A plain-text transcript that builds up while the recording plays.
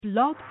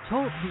Blog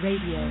Talk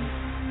Radio.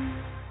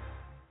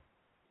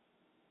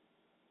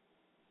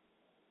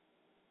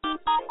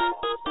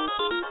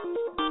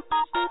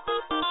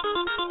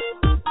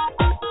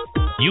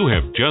 You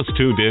have just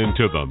tuned in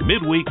to the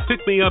Midweek Pick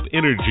Me Up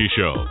Energy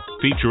Show,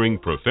 featuring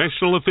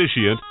professional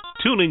officiant,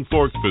 tuning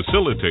fork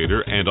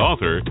facilitator, and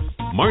author,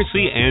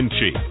 Marcy Ann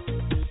Cheek.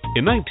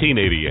 In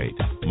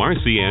 1988,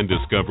 Marcy Ann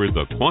discovered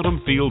the quantum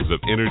fields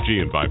of energy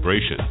and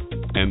vibration,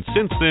 and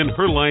since then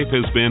her life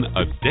has been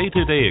a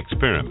day-to-day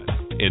experiment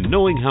in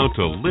knowing how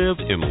to live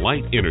in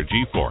light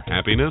energy for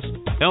happiness,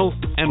 health,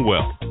 and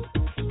wealth.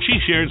 She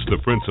shares the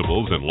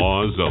principles and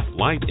laws of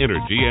light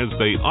energy as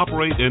they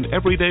operate in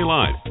everyday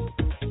life.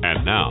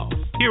 And now,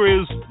 here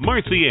is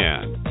Marcy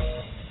Ann.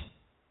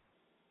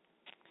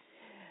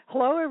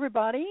 Hello,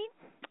 everybody.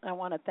 I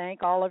want to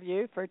thank all of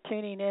you for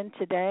tuning in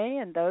today,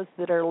 and those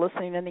that are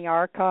listening in the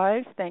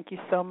archives, thank you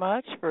so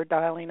much for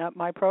dialing up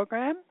my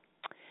program.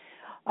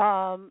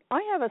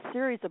 I have a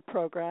series of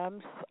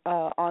programs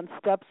on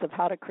steps of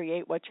how to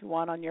create what you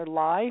want on your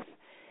life.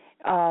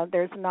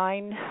 There's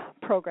 9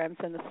 programs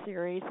in the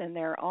series, and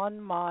they're on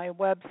my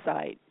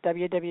website,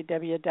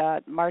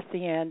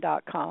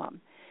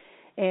 www.marcyann.com.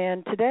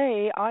 And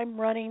today I'm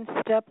running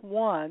step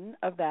 1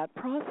 of that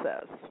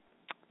process.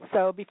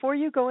 So before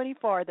you go any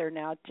farther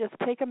now, just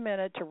take a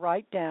minute to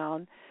write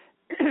down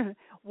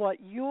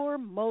what your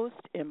most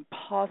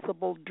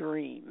impossible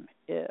dream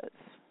is.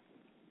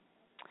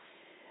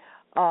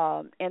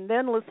 And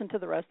then listen to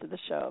the rest of the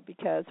show,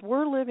 because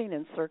we're living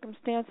in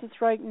circumstances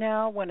right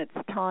now when it's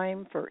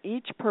time for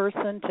each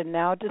person to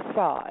now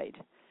decide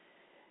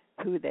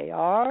who they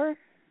are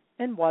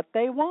and what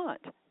they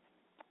want.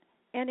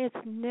 And it's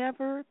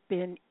never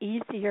been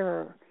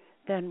easier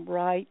than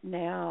right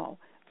now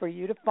for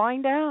you to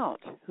find out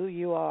who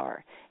you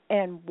are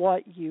and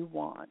what you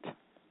want.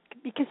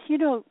 Because you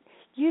don't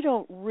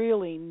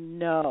really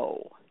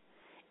know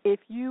if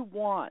you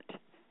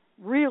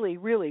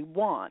really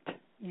want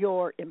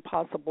your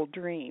impossible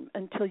dream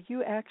until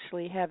you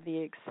actually have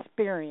the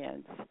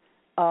experience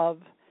of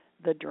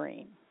the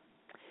dream.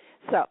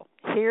 So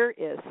here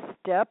is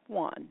step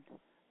 1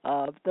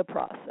 of the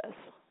process.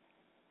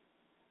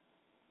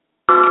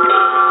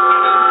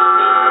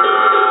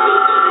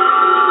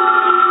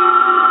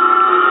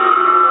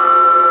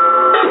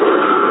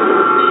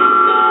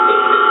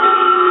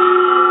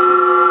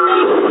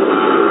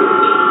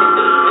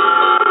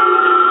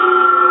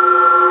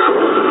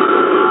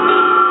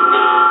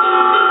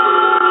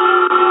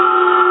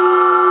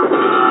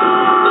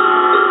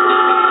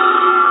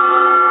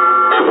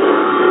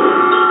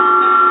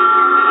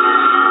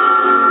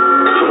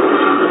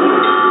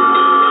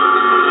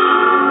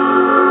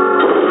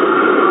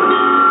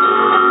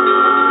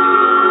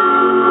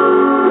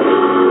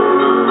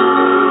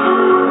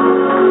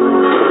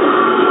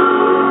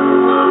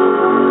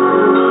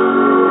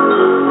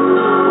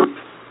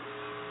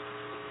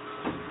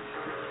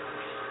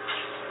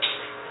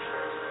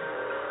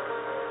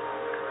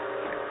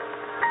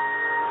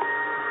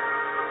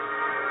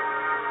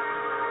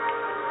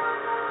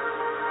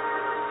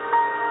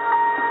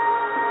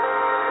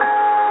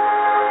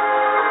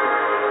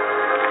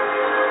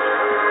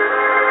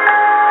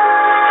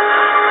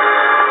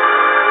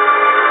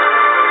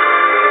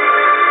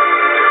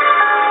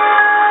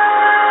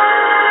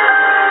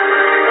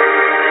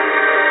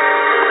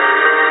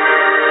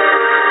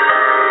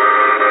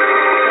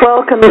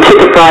 Welcome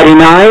to Friday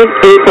night,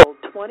 April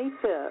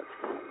 25th,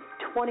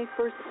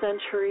 21st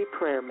Century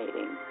Prayer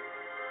Meeting.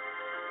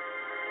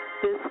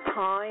 This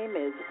time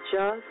is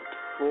just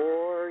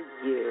for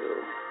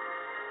you.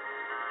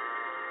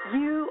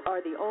 You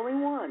are the only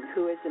one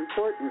who is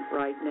important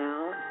right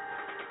now.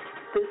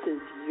 This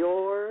is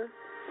your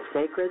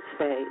sacred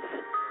space,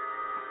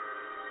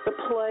 the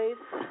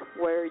place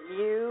where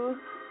you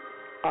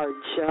are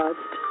just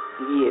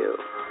you.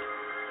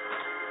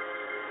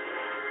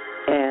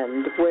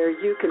 And where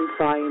you can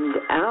find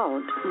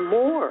out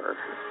more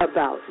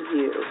about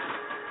you.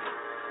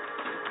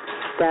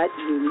 That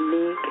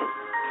unique,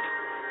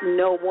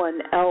 no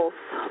one else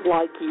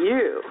like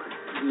you.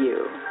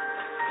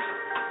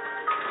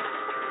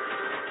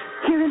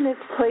 Here in this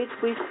place,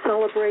 we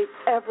celebrate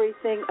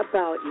everything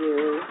about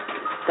you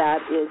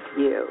that is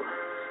you.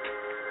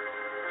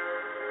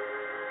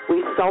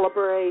 We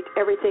celebrate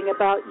everything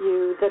about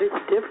you that is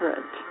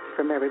different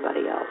from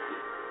everybody else.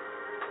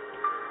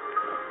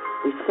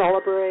 We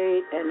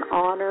celebrate and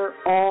honor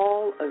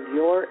all of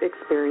your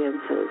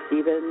experiences,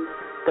 even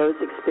those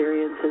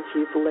experiences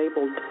you've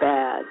labeled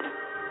bad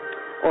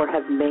or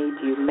have made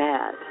you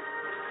mad.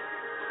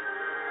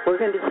 We're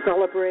going to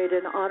celebrate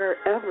and honor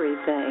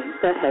everything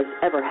that has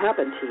ever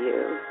happened to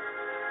you,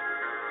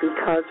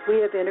 because we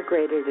have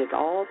integrated it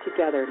all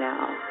together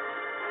now.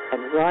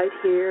 And right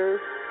here,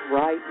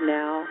 right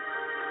now,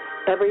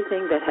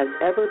 everything that has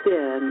ever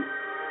been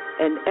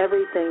and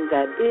everything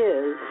that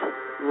is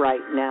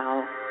right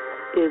now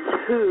is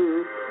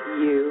who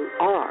you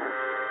are.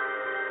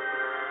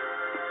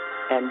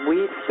 And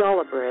we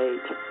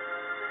celebrate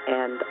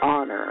and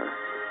honor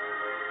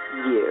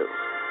you.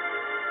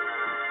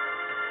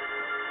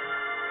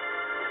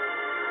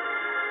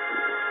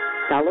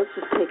 Now let's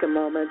just take a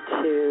moment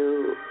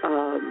to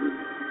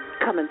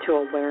come into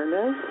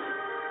awareness.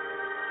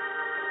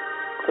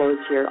 Close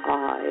your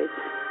eyes.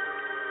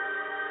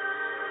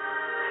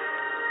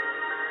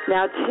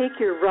 Now take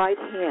your right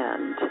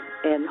hand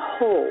and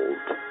hold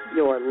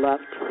your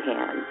left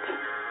hand.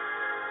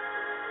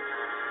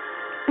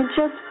 And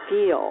just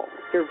feel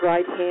your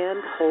right hand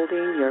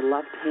holding your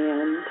left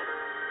hand.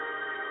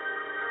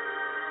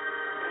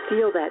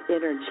 Feel that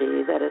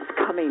energy that is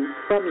coming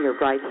from your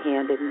right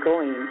hand and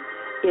going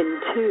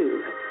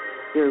into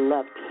your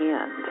left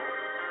hand.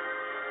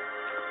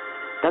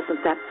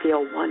 Doesn't that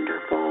feel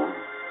wonderful?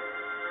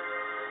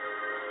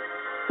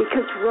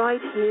 Because right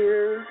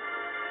here,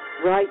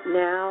 right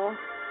now,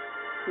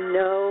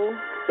 know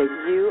that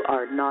you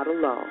are not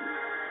alone.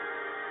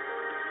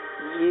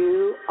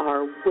 You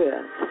are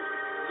with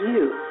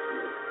you.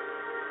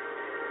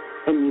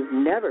 And you've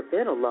never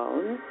been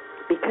alone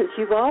because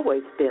you've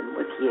always been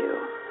with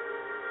you.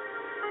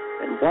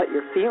 And what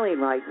you're feeling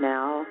right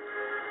now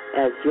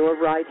as your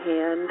right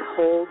hand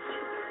holds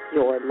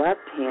your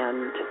left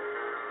hand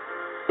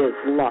is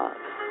love.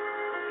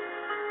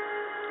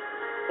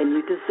 And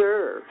you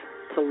deserve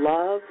to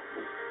love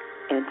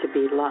and to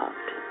be loved.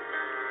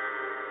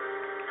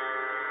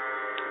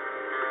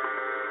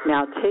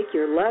 Now take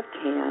your left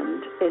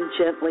hand and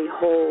gently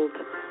hold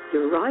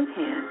your right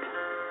hand.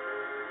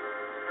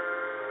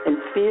 And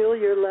feel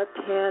your left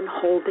hand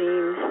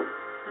holding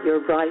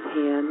your right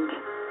hand.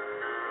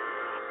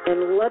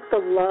 And let the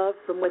love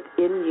from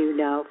within you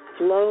now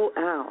flow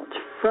out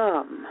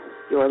from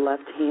your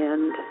left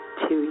hand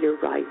to your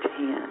right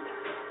hand.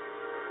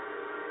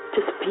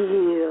 Just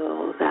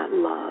feel that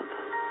love.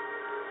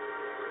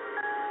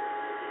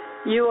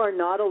 You are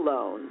not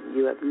alone.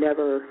 You have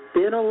never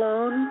been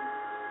alone.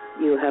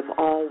 You have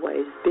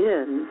always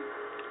been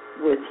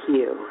with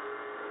you.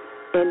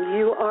 And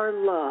you are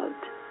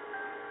loved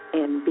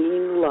and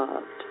being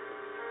loved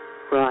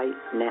right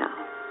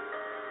now.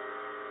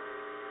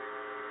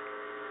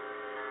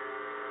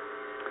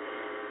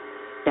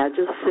 Now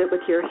just sit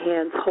with your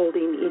hands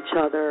holding each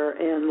other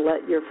and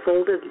let your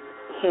folded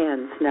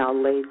hands now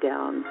lay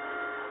down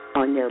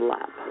on your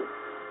lap.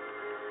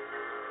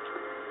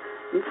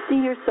 And see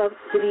yourself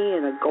sitting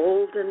in a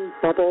golden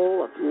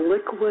bubble of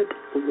liquid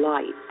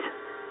light.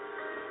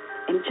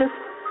 And just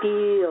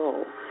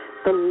feel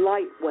the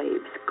light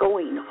waves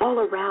going all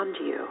around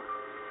you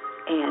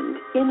and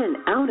in and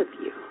out of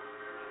you.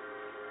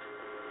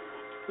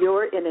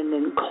 You're in an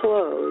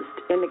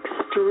enclosed and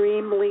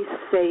extremely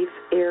safe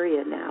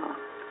area now.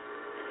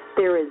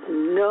 There is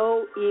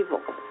no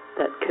evil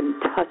that can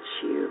touch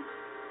you.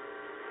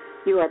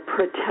 You are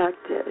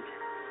protected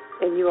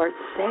and you are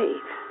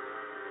safe.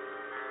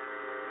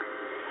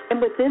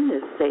 And within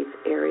this safe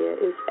area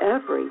is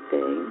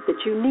everything that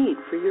you need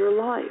for your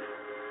life.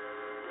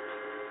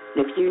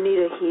 If you need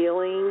a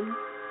healing,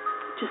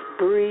 just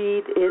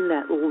breathe in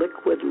that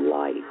liquid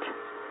light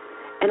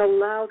and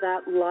allow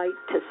that light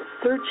to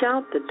search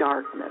out the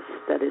darkness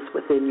that is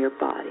within your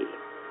body.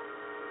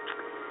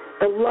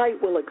 The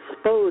light will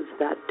expose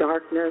that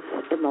darkness,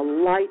 and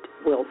the light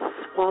will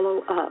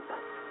swallow up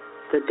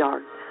the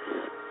darkness.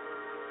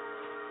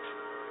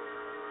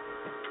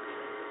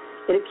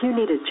 And if you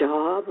need a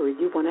job or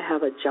you want to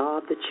have a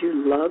job that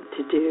you love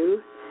to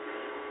do,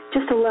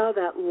 just allow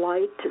that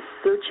light to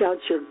search out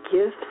your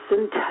gifts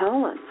and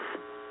talents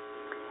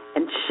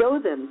and show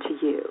them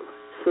to you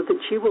so that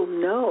you will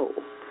know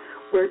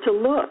where to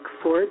look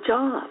for a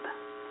job.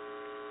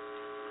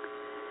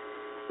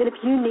 And if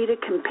you need a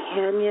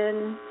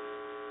companion,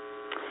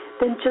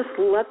 then just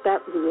let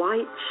that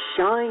light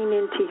shine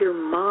into your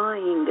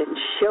mind and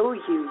show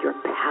you your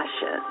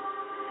passion,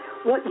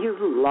 what you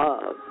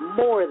love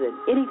more than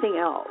anything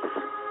else.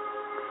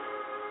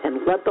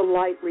 And let the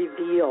light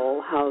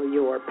reveal how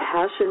your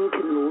passion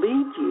can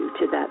lead you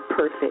to that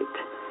perfect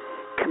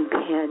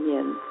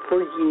companion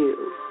for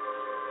you.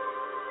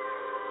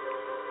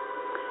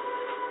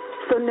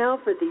 So now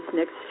for these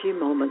next few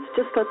moments,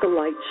 just let the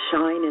light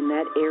shine in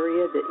that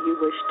area that you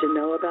wish to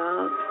know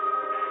about.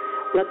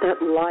 Let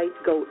that light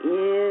go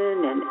in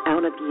and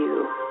out of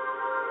you.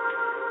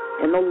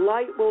 And the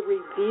light will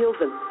reveal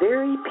the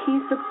very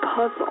piece of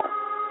puzzle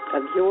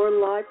of your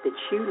life that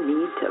you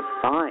need to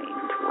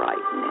find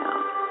right now.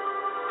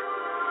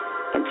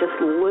 And just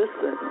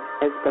listen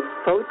as the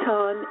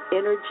photon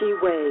energy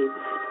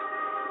waves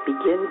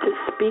begin to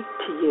speak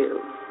to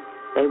you.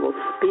 They will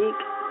speak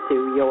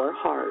through your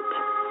heart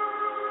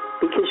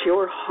because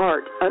your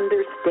heart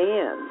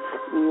understands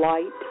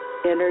light,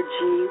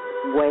 energy,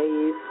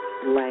 wave,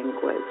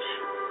 language.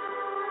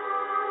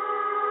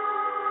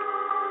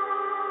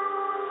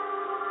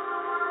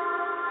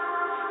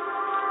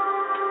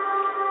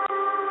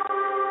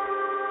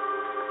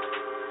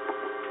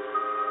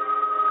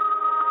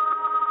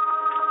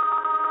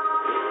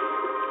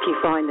 If you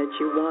find that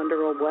you wander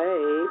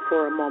away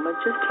for a moment,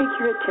 just take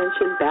your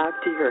attention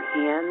back to your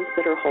hands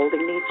that are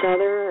holding each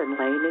other and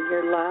laying in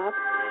your lap,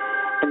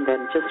 and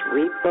then just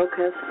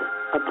refocus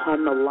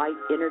upon the light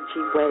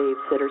energy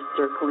waves that are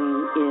circling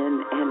in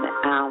and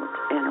out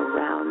and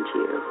around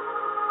you.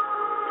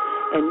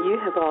 And you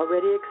have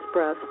already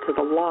expressed to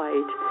the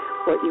light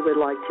what you would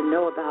like to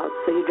know about,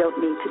 so you don't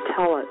need to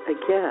tell it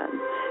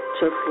again.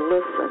 Just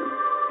listen,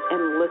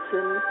 and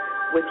listen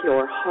with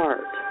your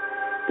heart,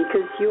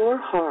 because your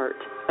heart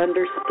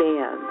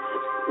understands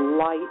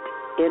light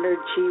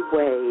energy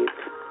wave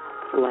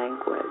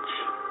language.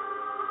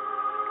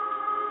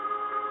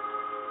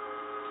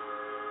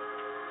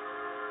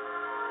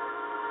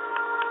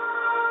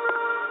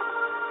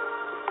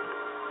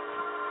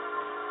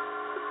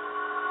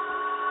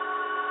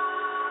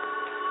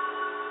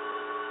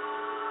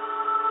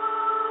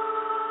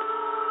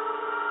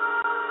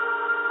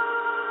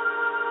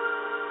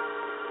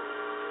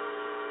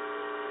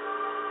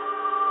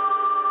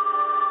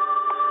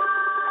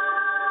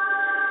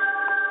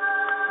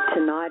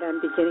 Tonight I'm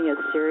beginning a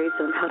series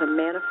on how to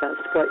manifest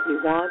what you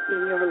want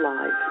in your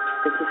life.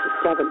 This is a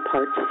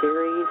 7-part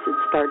series. It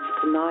starts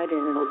tonight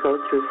and it'll go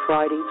through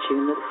Friday,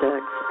 June the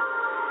 6th.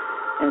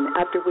 And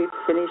after we've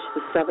finished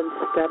the 7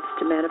 steps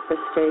to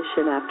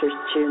manifestation after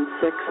June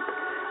 6th,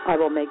 I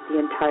will make the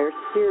entire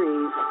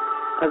series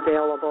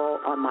available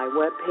on my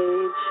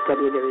webpage,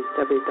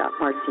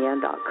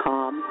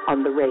 www.marcianne.com,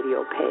 on the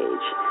radio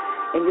page.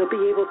 And you'll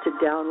be able to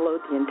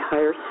download the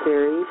entire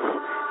series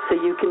so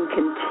you can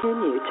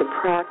continue to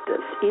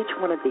practice each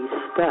one of these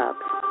steps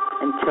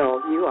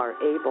until you are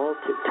able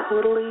to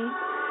totally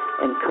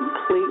and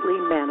completely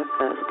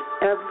manifest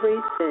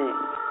everything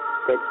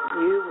that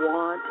you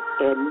want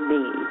and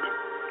need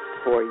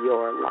for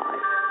your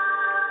life.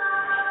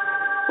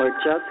 We're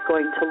just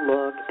going to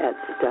look at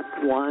step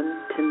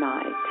 1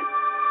 tonight.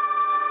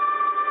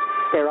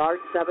 There are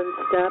 7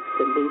 steps,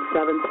 and these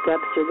 7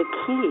 steps are the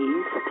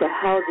keys to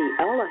how the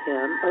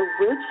Elohim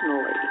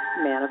originally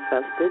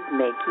manifested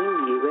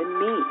making you and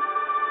me.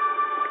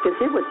 Because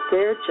it was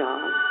their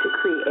job to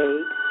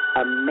create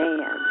a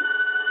man.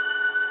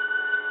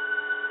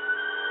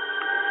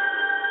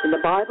 In the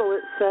Bible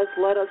it says,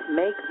 let us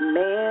make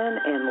man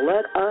and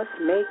let us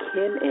make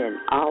him in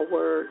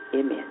our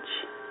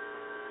image.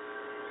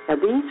 Now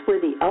these were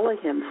the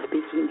Elohim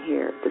speaking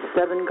here, the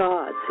 7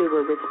 gods who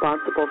were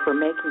responsible for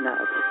making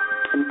us.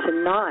 And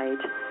tonight,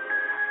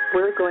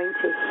 we're going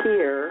to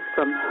hear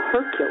from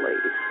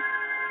Hercules,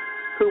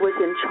 who was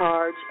in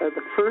charge of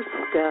the first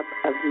step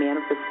of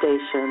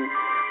manifestation,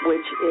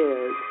 which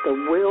is the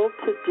will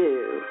to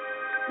do,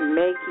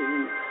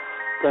 making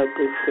the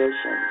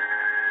decision.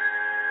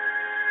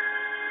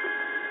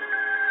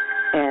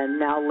 And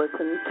now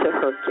listen to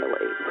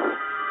Hercules.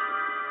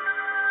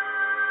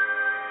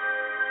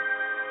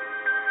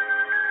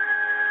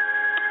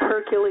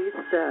 Hercules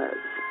says,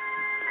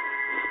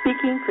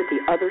 speaking for the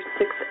other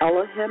 6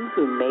 Elohim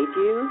who made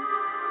you,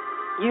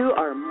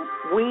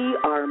 we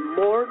are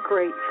more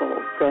grateful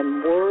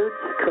than words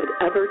could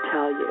ever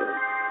tell you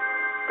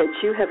that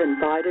you have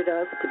invited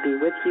us to be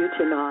with you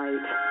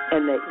tonight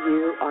and that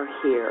you are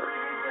here.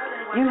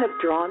 You have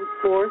drawn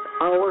forth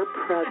our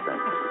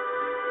presence.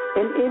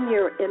 And in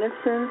your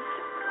innocence,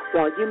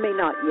 while you may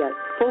not yet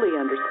fully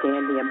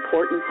understand the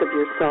importance of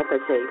yourself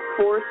as a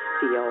force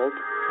field,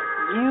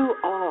 you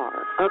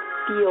are a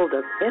field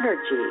of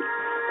energy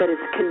that is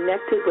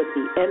connected with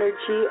the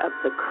energy of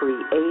the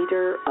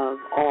Creator of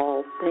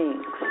all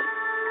things.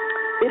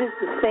 It is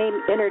the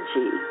same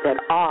energy that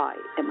I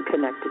am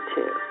connected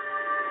to.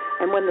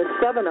 And when the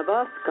 7 of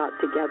us got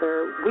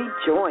together, we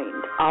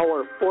joined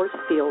our force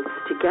fields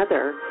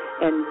together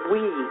and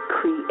we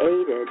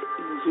created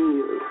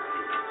you.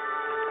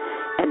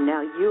 And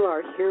now you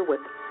are here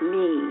with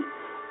me,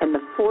 and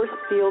the force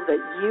field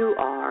that you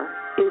are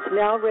is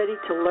now ready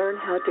to learn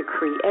how to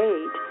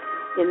create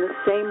in the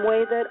same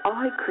way that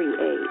I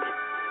create,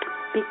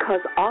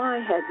 because I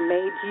had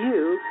made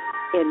you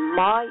in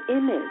my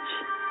image.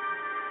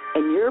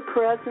 And your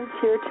presence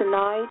here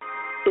tonight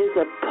is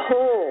a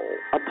pull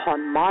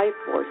upon my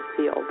force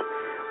field,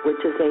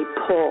 which is a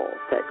pull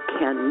that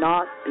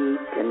cannot be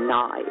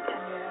denied.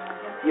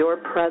 Your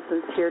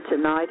presence here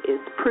tonight is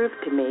proof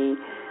to me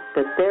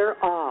that there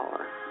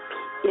are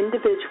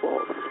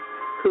individuals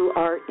who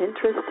are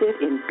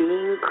interested in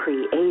being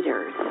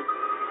creators.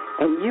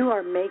 And you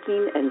are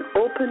making an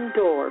open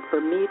door for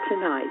me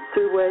tonight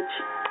through which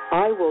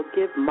I will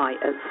give my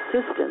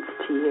assistance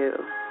to you.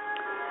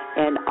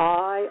 And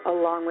I,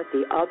 along with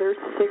the other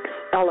 6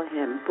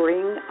 Elohim,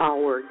 bring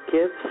our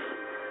gifts,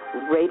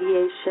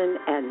 radiation,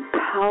 and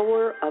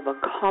power of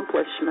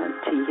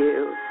accomplishment to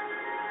you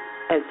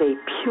as a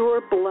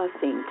pure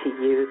blessing to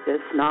you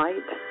this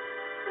night,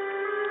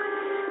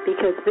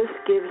 because this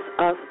gives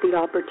us the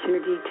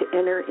opportunity to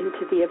enter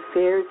into the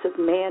affairs of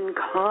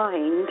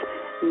mankind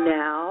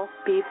now,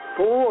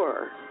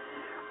 before,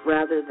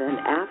 rather than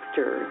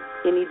after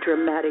any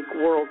dramatic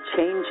world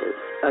changes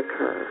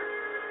occur.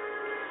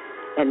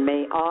 And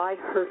may I,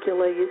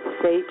 Hercules,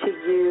 say to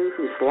you,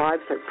 whose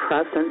lives are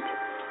present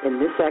in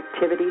this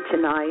activity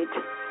tonight,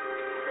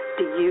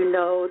 do you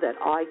know that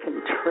I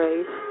can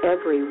trace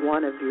every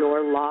one of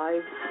your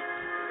lives,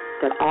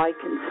 that I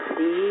can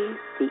see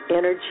the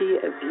energy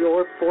of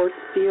your force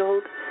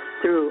field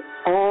through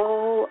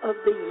all of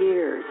the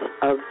years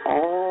of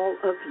all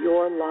of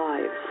your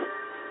lives?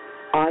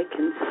 I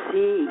can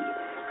see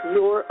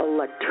your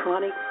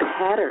electronic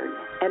pattern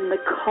and the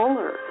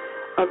color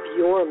of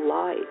your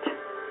light.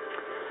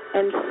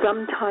 And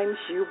sometimes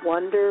you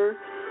wonder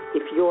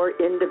if your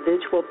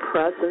individual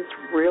presence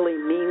really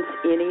means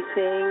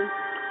anything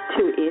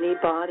to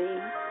anybody.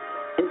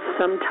 And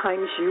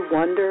sometimes you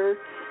wonder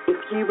if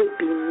you would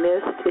be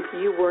missed if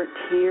you weren't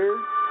here.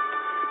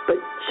 But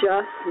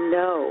just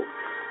know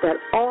that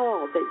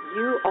all that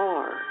you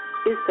are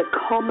is the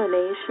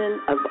culmination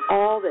of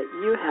all that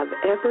you have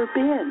ever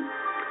been.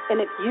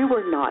 And if you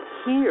were not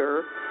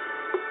here,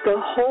 the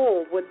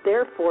whole would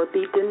therefore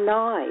be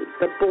denied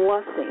the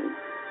blessing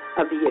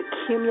of the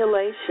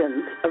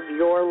accumulations of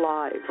your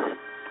lives.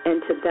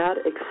 And to that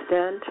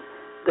extent,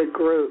 the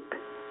group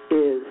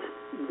is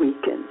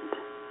weakened.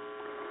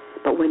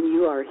 But when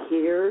you are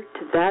here,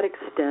 to that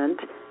extent,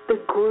 the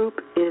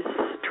group is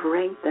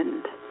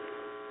strengthened.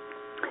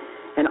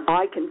 And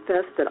I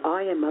confess that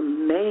I am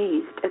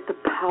amazed at the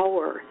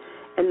power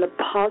and the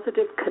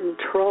positive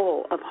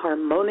control of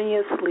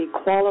harmoniously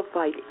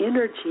qualified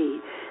energy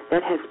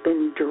that has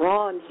been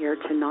drawn here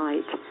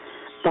tonight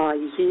by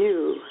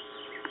you,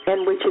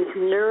 and which is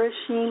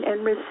nourishing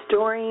and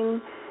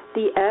restoring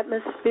the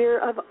atmosphere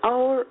of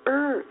our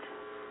earth.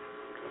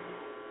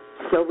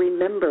 So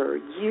remember,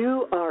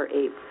 you are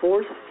a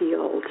force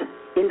field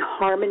in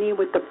harmony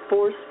with the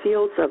force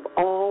fields of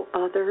all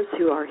others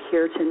who are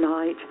here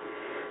tonight,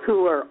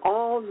 who are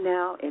all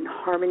now in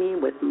harmony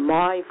with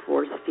my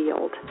force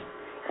field.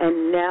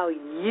 And now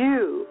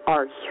you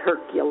are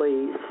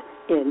Hercules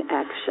in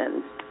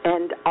action,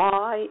 and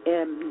I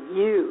am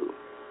you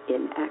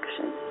in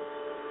action.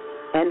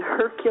 And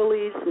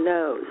Hercules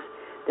knows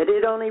that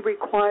it only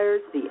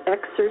requires the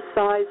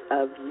exercise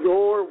of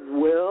your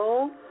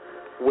will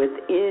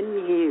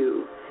within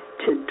you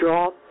to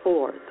draw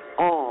forth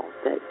all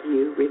that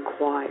you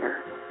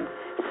require.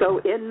 So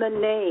in the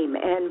name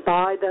and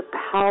by the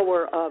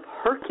power of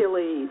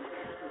Hercules,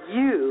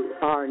 you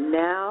are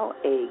now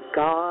a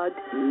God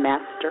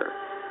master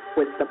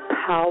with the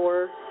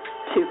power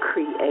to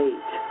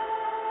create.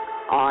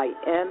 I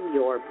am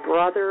your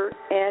brother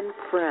and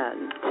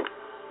friend,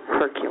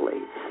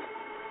 Hercules.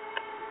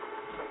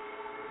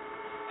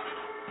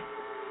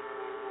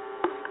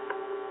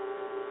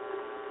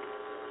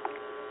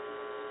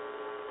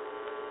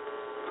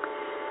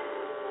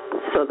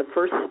 So the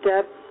first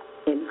step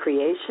in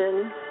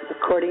creation,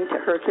 according to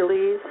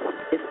Hercules,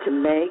 is to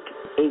make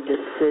a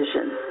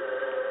decision.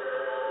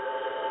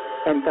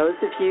 And those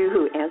of you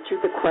who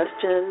answered the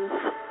questions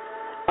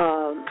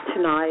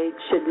tonight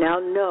should now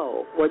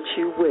know what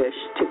you wish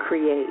to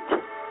create.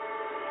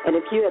 And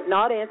if you have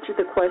not answered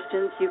the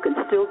questions, you can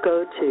still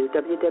go to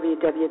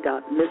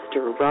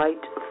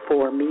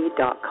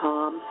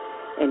www.mrwrightforme.com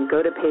and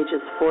go to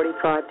pages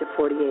 45 to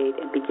 48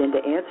 and begin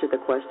to answer the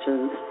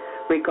questions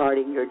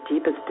regarding your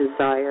deepest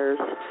desires,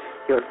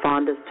 your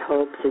fondest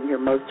hopes, and your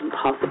most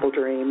impossible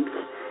dreams.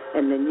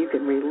 And then you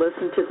can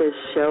re-listen to this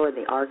show in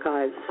the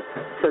archives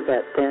so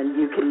that then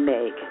you can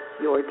make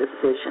your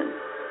decision.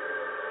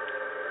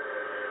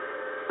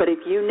 But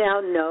if you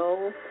now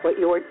know what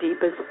your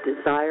deepest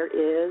desire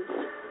is,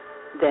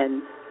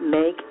 then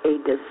make a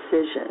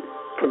decision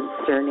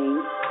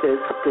concerning this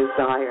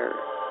desire.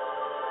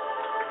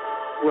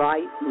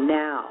 Right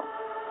now,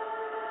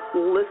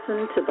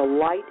 listen to the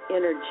light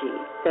energy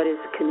that is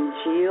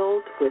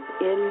congealed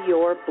within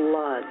your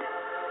blood.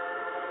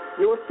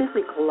 Your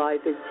physical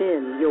life is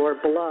in your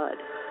blood,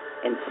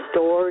 and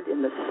stored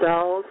in the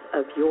cells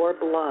of your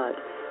blood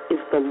is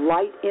the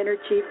light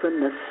energy from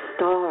the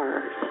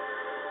stars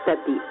that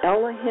the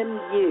Elohim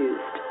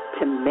used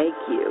to make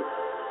you.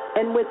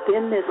 And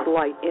within this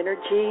light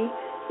energy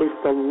is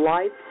the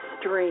life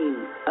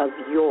stream of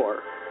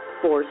your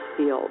force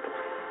field.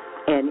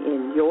 And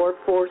in your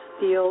force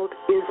field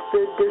is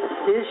the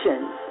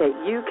decision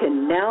that you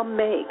can now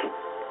make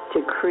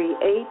to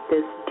create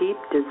this deep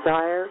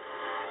desire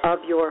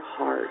of your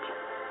heart.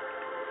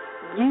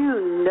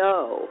 You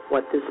know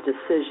what this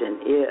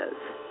decision is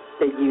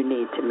that you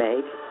need to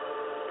make.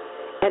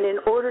 And in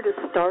order to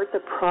start the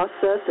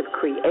process of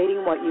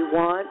creating what you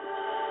want,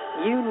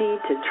 you need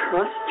to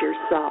trust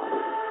yourself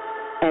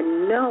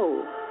and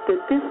know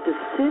that this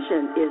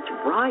decision is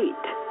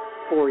right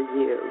for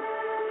you.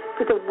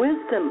 For the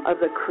wisdom of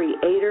the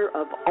Creator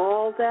of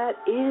all that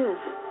is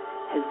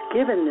has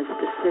given this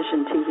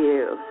decision to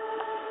you,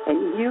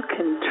 and you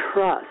can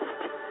trust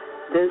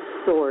this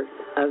source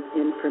of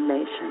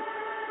information.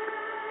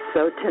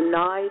 So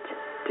tonight,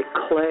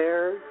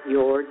 declare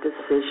your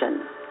decision.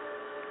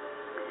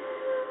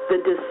 The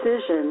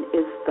decision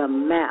is the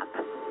map,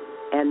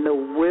 and the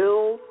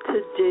will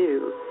to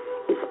do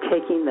is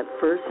taking the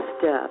first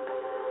step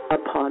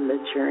upon the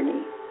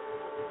journey.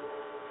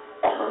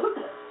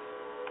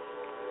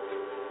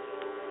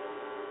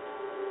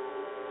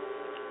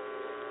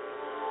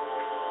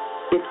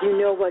 If you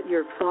know what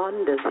your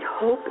fondest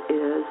hope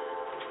is,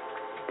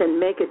 then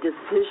make a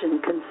decision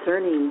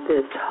concerning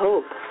this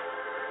hope.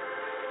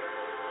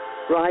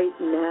 Right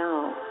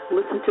now,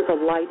 listen to the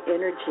light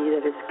energy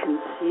that is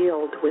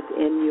concealed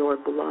within your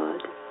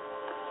blood.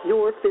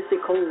 Your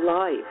physical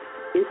life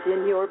is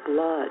in your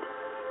blood,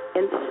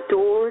 and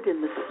stored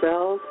in the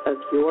cells of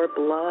your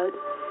blood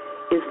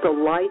is the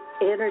light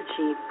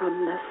energy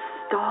from the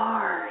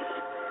stars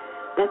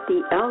that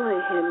the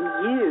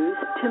Elohim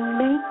used to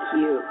make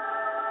you.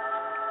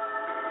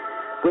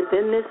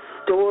 Within this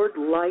stored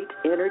light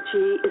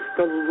energy is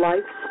the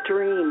life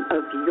stream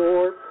of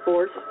your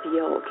force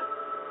field.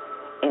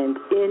 And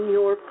in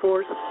your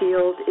force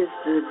field is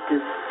the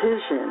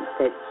decision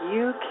that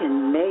you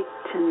can make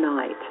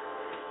tonight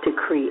to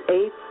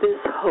create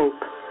this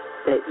hope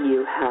that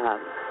you have.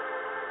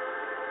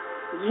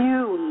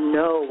 You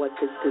know what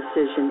this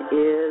decision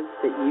is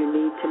that you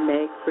need to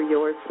make for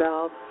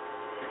yourself,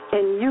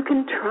 and you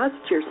can trust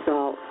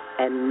yourself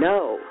and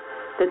know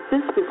that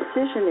this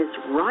decision is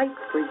right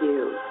for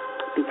you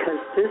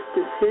because this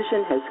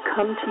decision has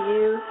come to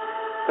you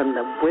from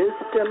the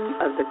wisdom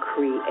of the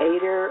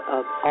Creator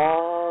of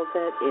all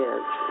that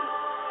is.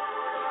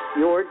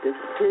 Your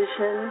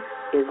decision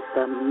is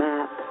the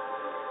map,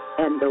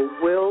 and the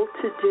will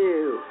to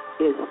do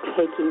is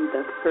taking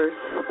the first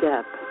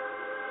step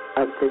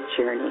of the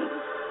journey.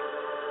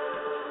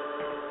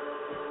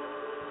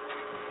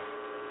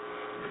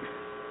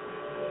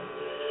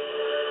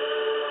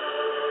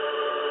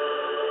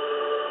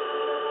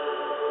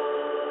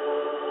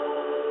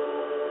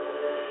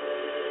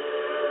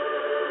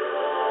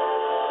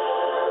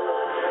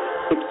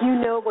 If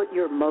you know what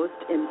your most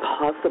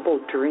impossible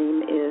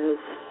dream is,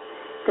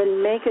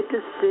 then make a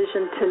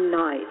decision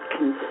tonight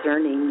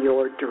concerning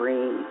your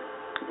dream.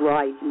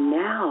 Right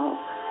now,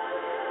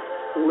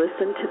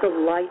 listen to the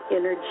light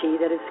energy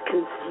that is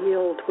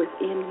concealed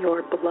within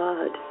your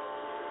blood.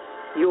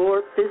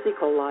 Your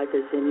physical life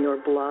is in your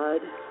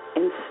blood,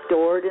 and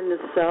stored in the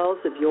cells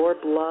of your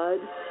blood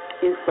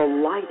is the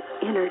light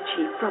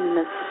energy from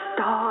the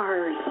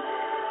stars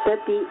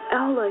that the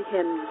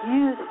Elohim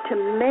used to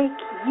make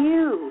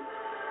you.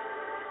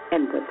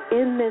 And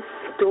within this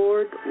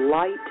stored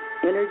light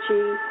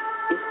energy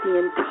is the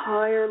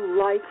entire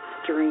life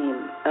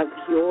stream of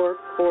your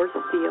force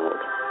field.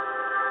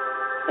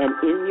 And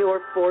in your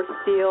force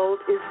field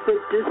is the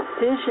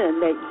decision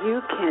that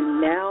you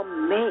can now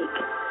make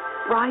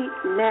right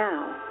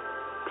now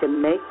to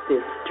make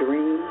this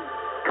dream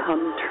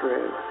come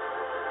true.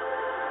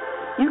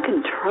 You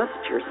can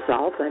trust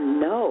yourself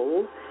and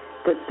know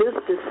that this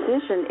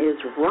decision is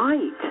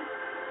right,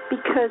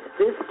 because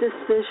this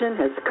decision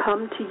has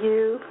come to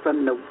you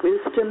from the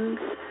wisdoms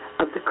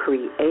of the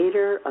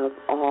Creator of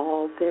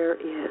all there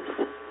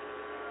is.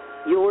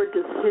 Your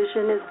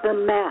decision is the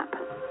map,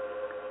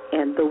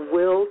 and the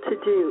will to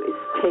do is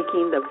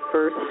taking the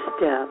first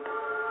step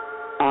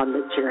on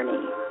the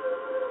journey.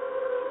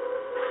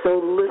 So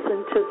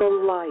listen to the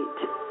light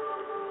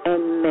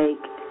and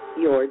make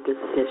your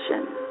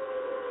decision.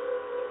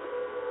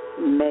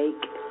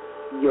 Make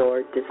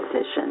your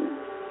decision.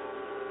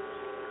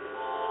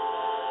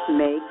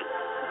 Make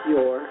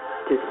your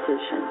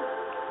decision.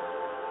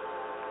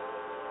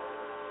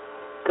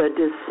 The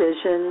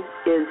decision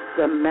is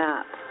the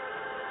map.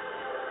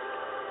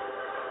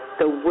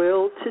 The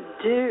will to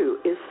do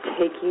is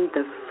taking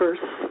the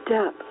first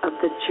step of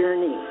the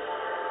journey.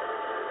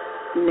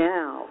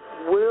 Now,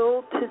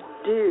 will to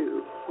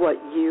do what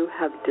you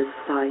have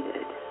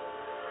decided.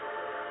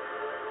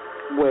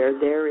 Where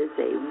there is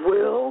a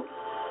will,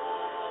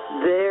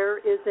 there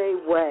is a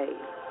way.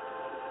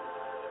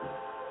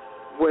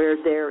 Where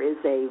there is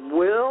a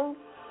will,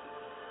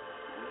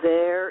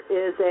 there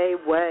is a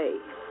way.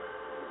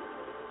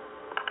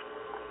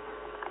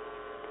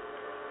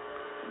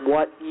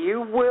 What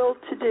you will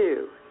to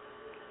do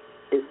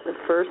is the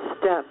first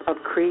step of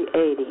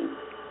creating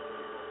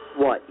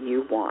what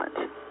you want.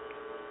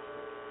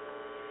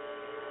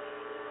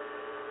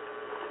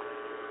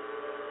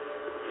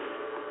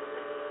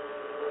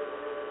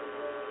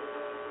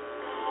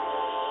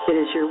 It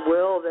is your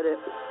will that it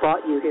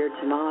brought you here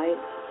tonight.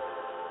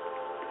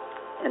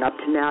 And up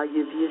to now,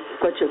 you've used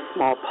such a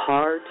small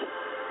part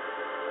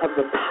of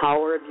the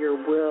power of your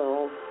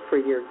will for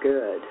your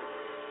good.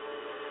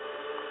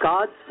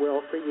 God's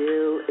will for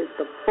you is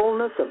the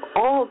fullness of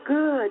all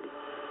good,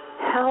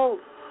 health,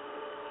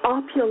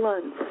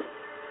 opulence,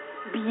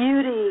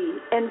 beauty,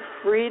 and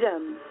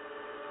freedom.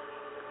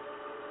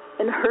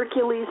 And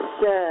Hercules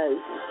says,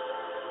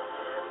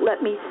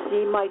 "Let me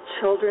see my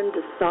children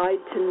decide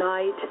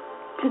tonight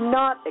to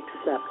not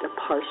accept a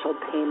partial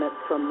payment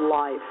from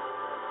life.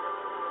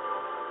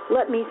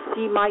 Let me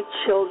see my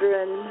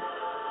children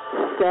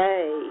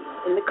say,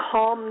 in the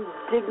calm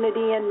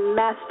dignity and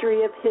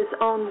mastery of his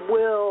own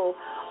will,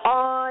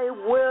 I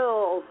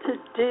will to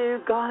do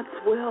God's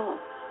will."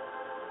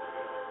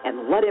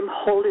 And let him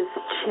hold his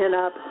chin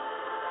up,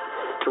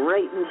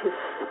 straighten his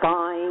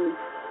spine,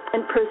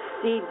 and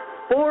proceed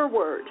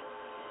forward,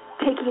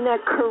 taking a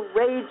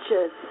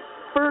courageous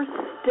first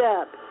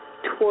step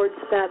towards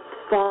that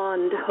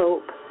fond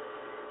hope,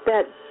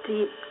 that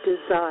deep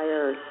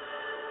desire,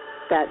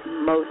 that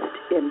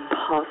most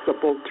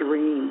impossible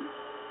dream.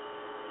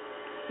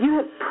 You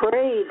have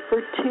prayed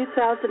for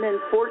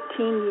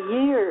 2014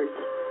 years,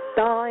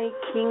 "Thy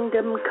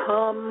kingdom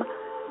come,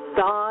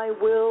 thy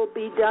will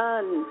be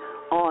done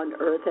on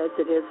earth as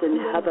it is in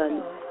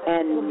heaven,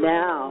 and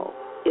now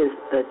is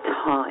the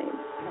time.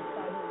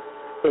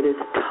 It is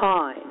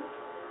time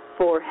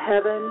for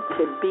heaven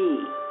to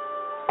be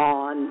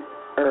on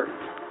earth.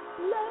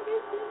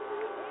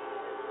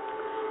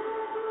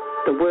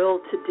 The will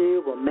to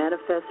do will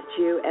manifest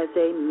you as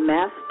a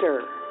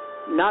master,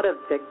 not a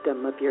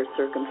victim of your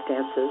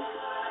circumstances.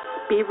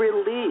 Be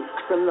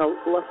released from the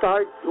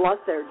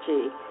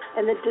lethargy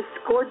and the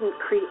discordant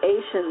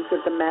creations of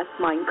the mass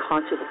mind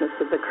consciousness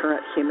of the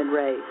current human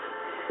race.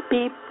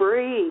 Be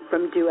free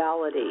from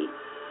duality,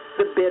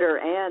 the bitter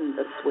and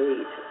the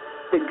sweet,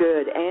 the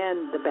good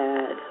and the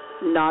bad,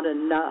 not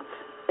enough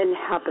and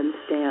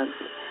happenstance,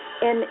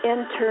 and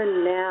enter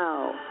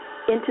now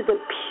into the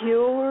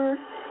pure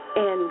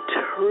and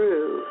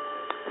true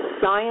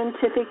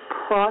scientific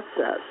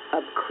process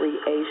of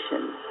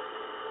creation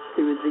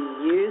through the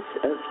use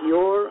of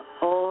your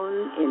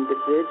own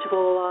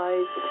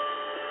individualized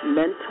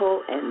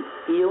mental and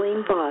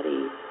feeling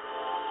body,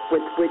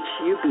 with which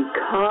you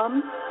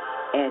become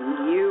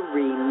and you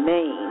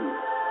remain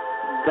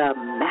the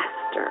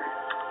master.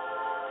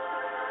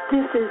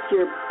 This is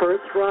your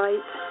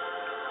birthright.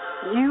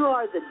 You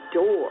are the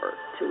door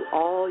to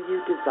all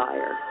you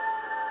desire.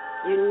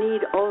 You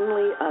need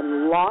only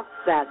unlock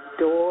that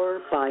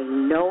door by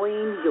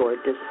knowing your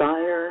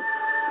desire,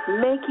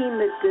 making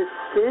the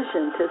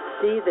decision to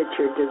see that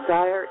your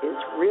desire is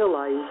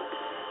realized,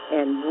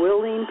 and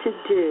willing to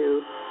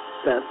do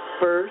the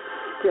first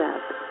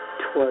step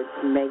towards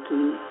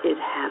making it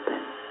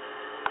happen.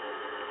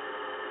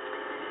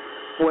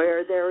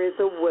 Where there is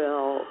a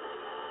will,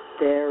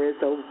 there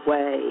is a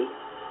way.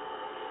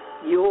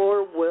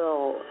 Your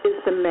will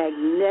is the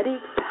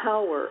magnetic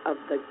power of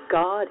the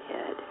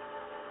Godhead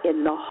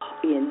in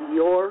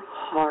your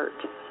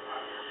heart,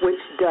 which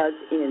does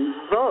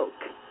invoke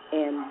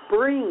and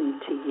bring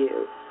to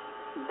you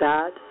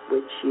that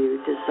which you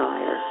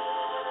desire.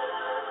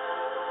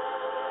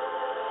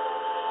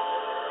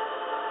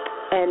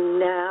 And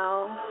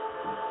now,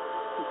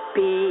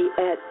 be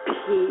at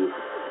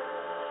peace.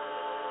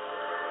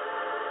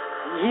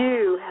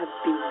 You have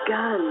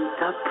begun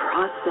the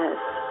process.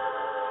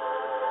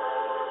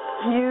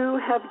 You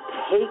have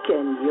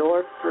taken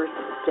your first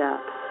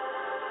step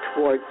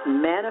towards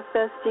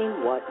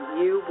manifesting what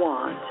you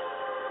want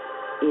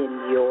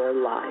in your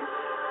life.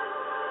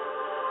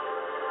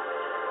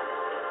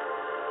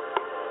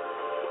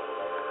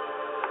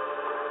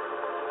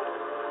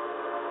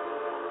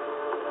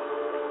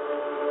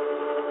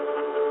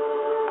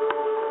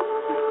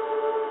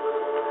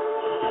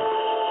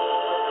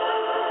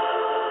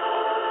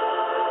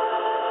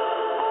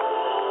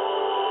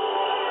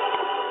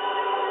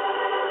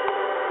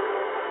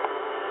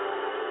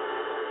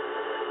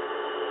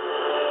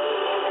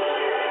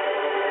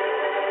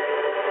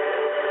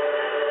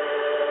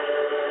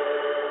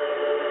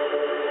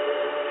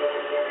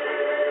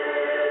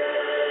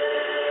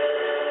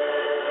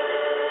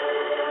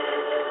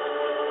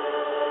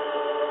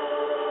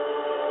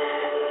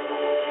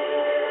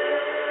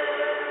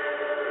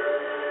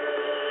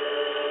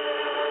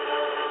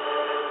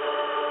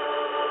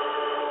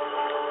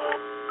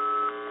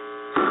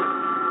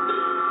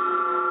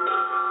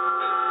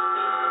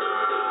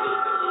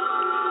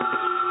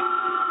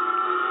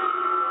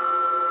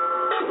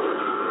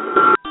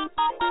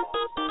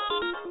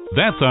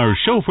 That's our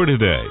show for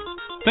today.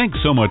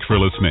 Thanks so much for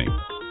listening.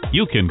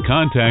 You can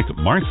contact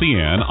Marcy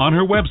Ann on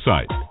her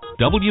website,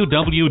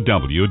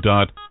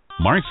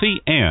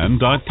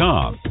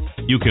 www.marcyann.com.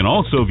 You can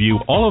also view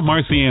all of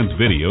Marcy Ann's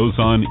videos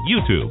on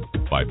YouTube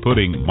by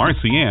putting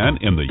Marcy Ann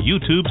in the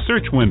YouTube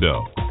search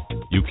window.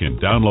 You can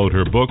download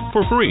her book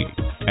for free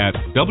at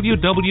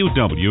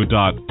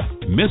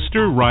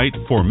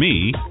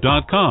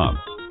www.mrrightforme.com.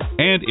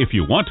 And if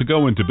you want to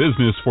go into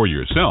business for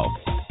yourself,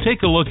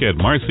 take a look at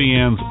Marcy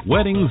Ann's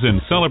Weddings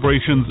and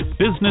Celebrations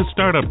Business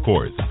Startup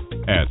Course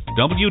at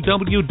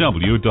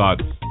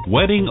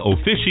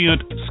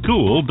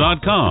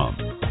www.weddingofficiantschool.com.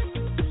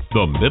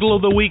 The Middle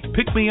of the Week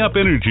Pick Me Up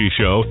Energy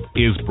Show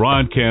is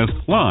broadcast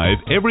live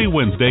every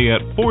Wednesday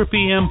at 4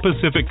 p.m.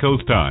 Pacific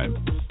Coast Time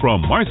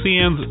from Marcy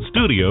Ann's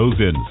studios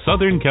in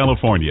Southern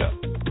California.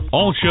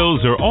 All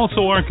shows are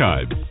also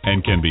archived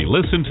and can be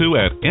listened to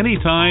at any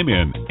time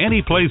in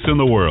any place in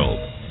the world.